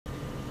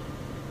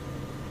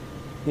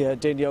Yeah,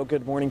 Danielle,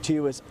 good morning to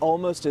you.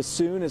 Almost as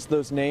soon as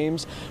those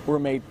names were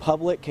made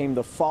public came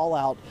the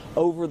fallout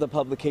over the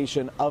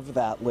publication of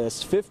that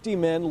list. 50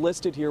 men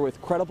listed here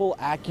with credible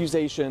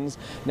accusations.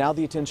 Now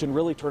the attention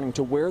really turning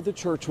to where the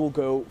church will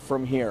go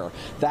from here.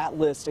 That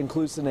list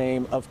includes the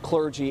name of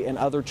clergy and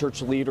other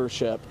church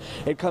leadership.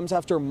 It comes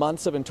after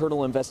months of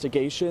internal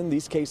investigation,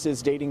 these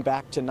cases dating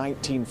back to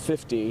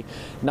 1950.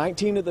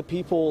 19 of the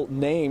people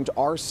named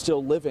are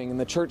still living, and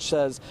the church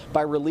says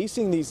by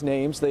releasing these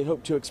names, they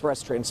hope to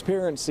express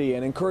transparency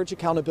and encourage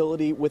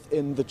accountability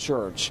within the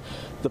church.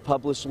 The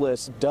published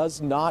list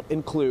does not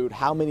include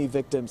how many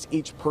victims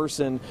each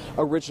person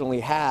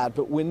originally had,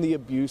 but when the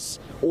abuse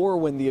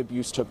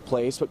took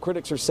place. But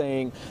critics are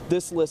saying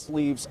this list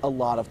leaves a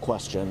lot of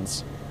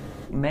questions.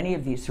 Many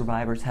of these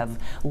survivors have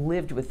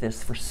lived with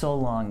this for so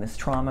long, this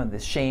trauma,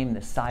 this shame,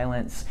 this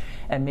silence,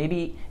 and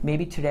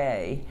maybe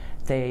today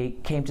they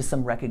came to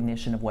some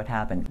recognition of what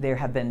happened. There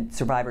have been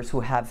survivors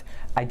who have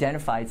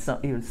identified some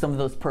of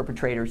those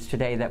perpetrators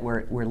today that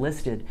were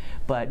listed,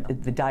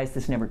 but the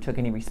diocese never took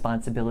any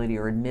responsibility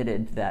or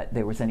admitted that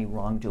there was any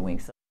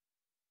wrongdoing.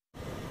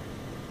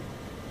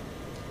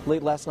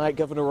 Late last night,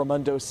 Governor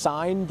Raimondo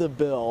signed the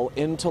bill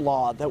into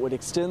law that would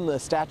extend the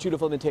statute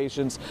of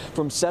limitations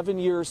from 7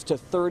 years to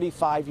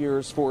 35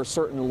 years for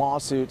certain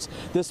lawsuits.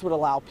 This would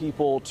allow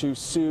people to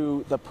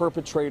sue the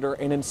perpetrator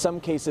and in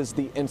some cases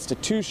the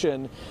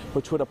institution,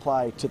 which would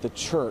apply to the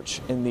church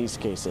in these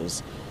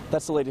cases.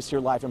 That's the latest here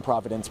live in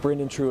Providence.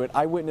 Brendan Truitt,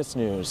 Eyewitness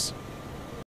News.